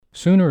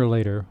Sooner or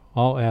later,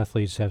 all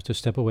athletes have to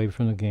step away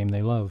from the game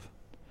they love.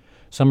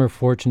 Some are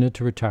fortunate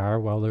to retire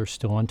while they're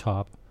still on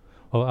top,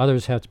 while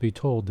others have to be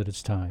told that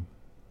it's time.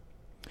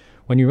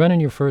 When you run in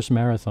your first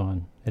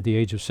marathon at the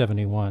age of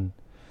 71,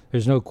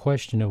 there's no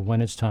question of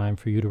when it's time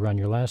for you to run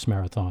your last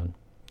marathon.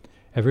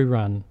 Every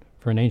run,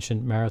 for an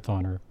ancient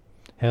marathoner,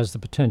 has the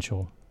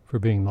potential for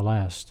being the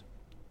last.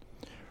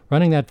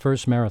 Running that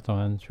first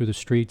marathon through the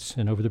streets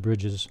and over the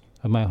bridges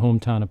of my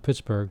hometown of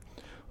Pittsburgh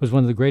was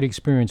one of the great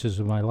experiences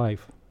of my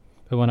life.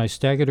 But when I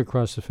staggered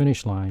across the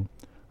finish line,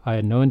 I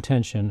had no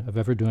intention of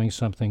ever doing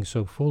something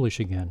so foolish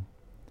again.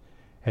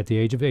 At the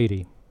age of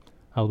 80,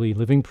 I'll be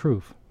living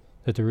proof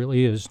that there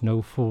really is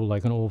no fool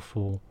like an old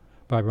fool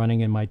by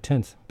running in my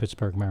 10th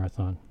Pittsburgh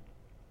Marathon.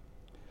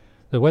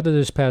 The weather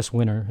this past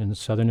winter in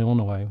southern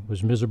Illinois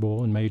was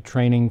miserable and made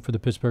training for the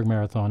Pittsburgh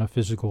Marathon a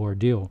physical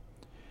ordeal.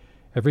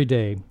 Every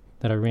day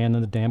that I ran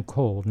in the damp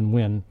cold and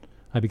wind,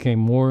 I became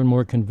more and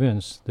more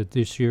convinced that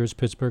this year's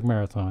Pittsburgh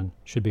Marathon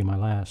should be my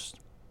last.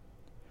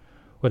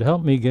 What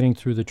helped me getting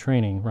through the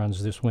training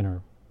runs this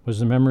winter was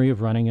the memory of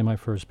running in my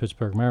first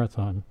Pittsburgh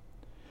Marathon.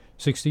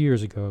 60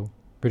 years ago,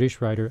 British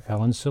writer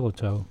Alan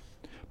Sillitoe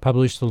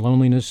published The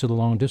Loneliness of the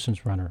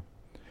Long-Distance Runner,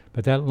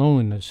 but that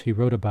loneliness he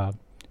wrote about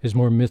is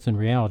more myth than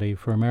reality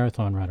for a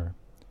marathon runner.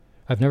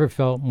 I've never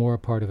felt more a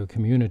part of a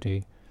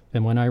community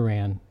than when I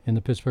ran in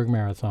the Pittsburgh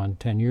Marathon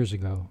 10 years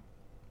ago.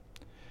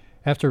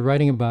 After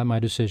writing about my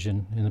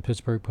decision in the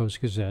Pittsburgh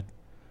Post-Gazette,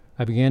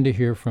 I began to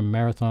hear from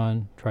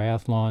marathon,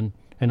 triathlon,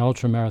 and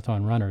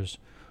ultramarathon runners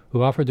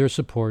who offered their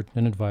support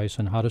and advice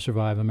on how to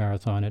survive a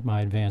marathon at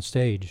my advanced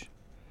age.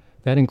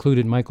 That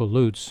included Michael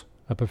Lutz,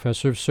 a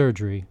professor of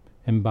surgery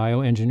and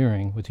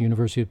bioengineering with the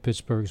University of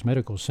Pittsburgh's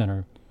Medical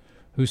Center,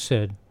 who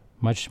said,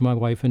 much to my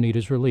wife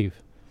Anita's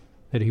relief,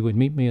 that he would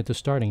meet me at the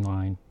starting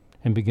line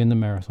and begin the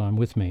marathon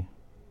with me.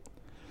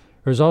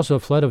 There was also a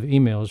flood of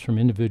emails from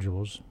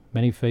individuals,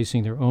 many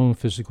facing their own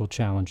physical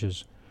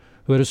challenges,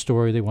 who had a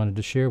story they wanted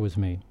to share with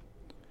me.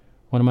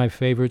 One of my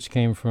favorites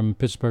came from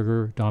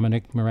Pittsburgher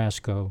Dominic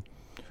Marasco,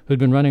 who had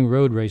been running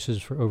road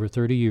races for over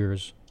 30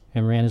 years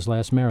and ran his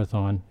last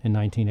marathon in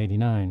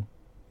 1989.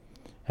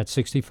 At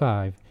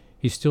 65,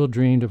 he still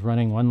dreamed of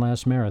running one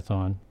last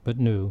marathon, but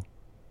knew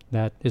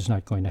that is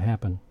not going to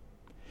happen.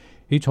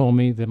 He told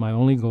me that my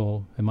only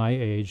goal at my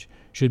age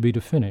should be to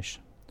finish,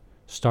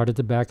 start at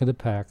the back of the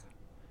pack,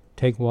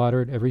 take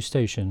water at every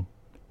station,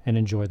 and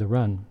enjoy the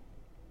run.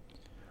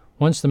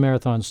 Once the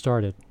marathon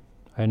started,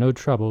 I had no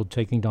trouble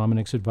taking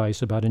Dominic's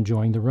advice about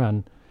enjoying the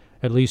run,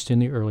 at least in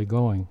the early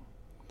going.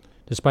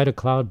 Despite a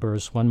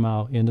cloudburst 1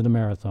 mile into the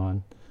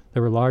marathon,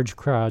 there were large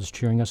crowds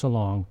cheering us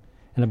along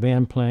and a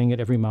band playing at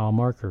every mile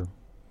marker.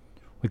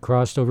 We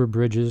crossed over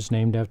bridges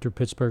named after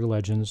Pittsburgh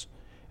legends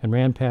and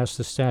ran past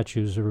the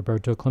statues of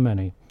Roberto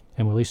Clemente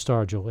and Willie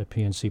Stargell at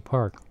PNC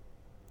Park.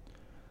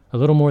 A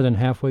little more than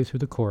halfway through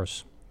the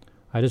course,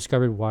 I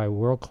discovered why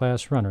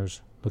world-class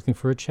runners looking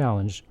for a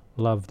challenge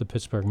love the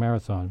Pittsburgh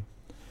Marathon.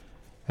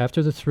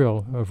 After the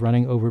thrill of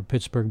running over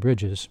Pittsburgh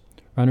bridges,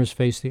 runners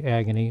face the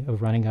agony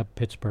of running up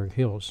Pittsburgh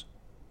hills.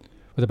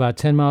 With about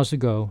 10 miles to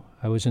go,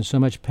 I was in so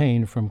much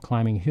pain from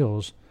climbing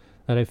hills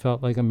that I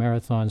felt like a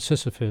marathon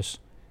Sisyphus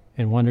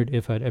and wondered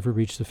if I'd ever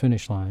reach the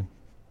finish line.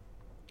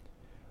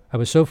 I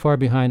was so far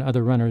behind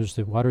other runners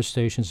that water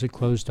stations had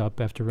closed up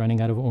after running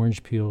out of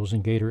orange peels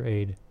and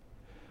Gatorade.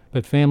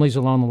 But families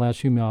along the last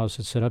few miles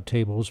had set up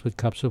tables with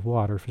cups of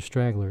water for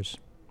stragglers.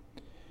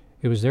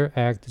 It was their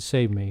act that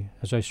saved me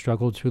as I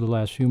struggled through the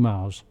last few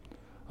miles,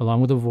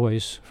 along with a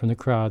voice from the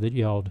crowd that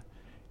yelled,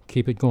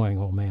 "Keep it going,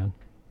 old man."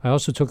 I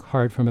also took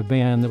heart from a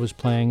band that was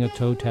playing a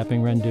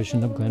toe-tapping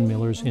rendition of Glenn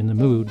Miller's In the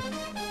Mood,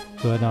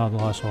 though I had now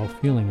lost all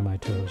feeling in my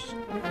toes.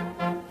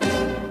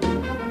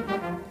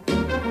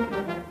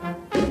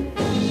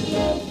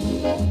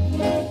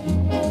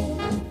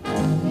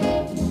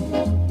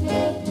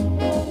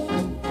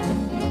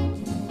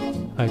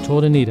 I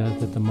told Anita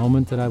that the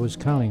moment that I was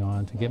counting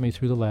on to get me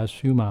through the last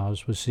few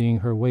miles was seeing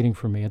her waiting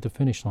for me at the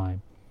finish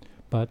line,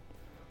 but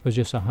with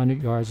just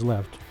 100 yards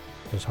left,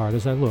 as hard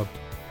as I looked,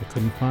 I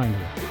couldn't find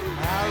her.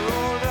 I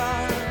rolled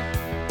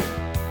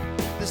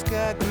on, the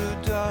sky grew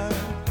dark,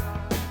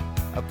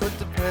 I put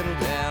the pedal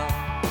down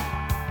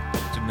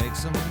to make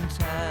some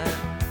time.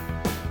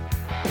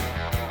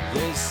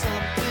 There's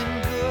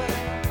something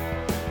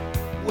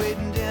good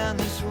waiting down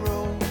this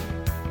road,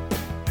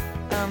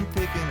 I'm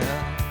picking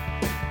up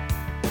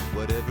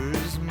whatever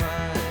is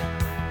mine.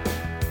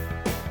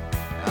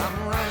 I'm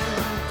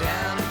running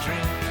down a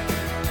dream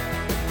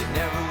that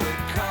never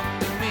would come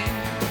to me,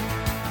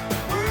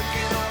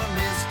 working on a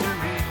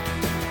mystery,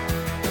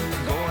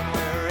 going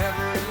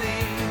wherever it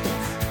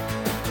leads,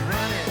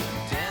 running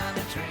down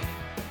a dream.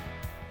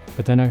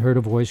 But then I heard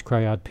a voice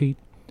cry out, "Pete,"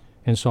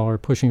 and saw her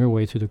pushing her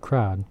way through the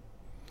crowd.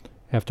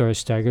 After I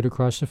staggered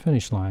across the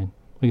finish line,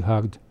 we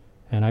hugged,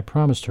 and I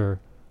promised her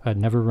I'd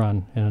never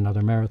run in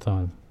another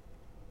marathon.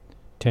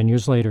 10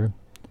 years later,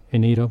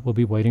 Anita will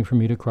be waiting for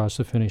me to cross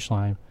the finish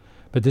line,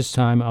 but this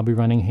time I'll be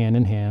running hand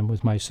in hand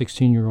with my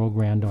 16-year-old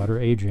granddaughter,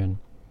 Adrian.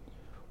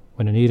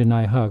 When Anita and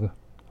I hug,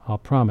 I'll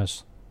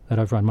promise that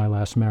I've run my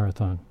last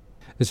marathon.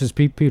 This is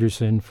Pete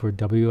Peterson for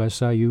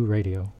WSIU Radio.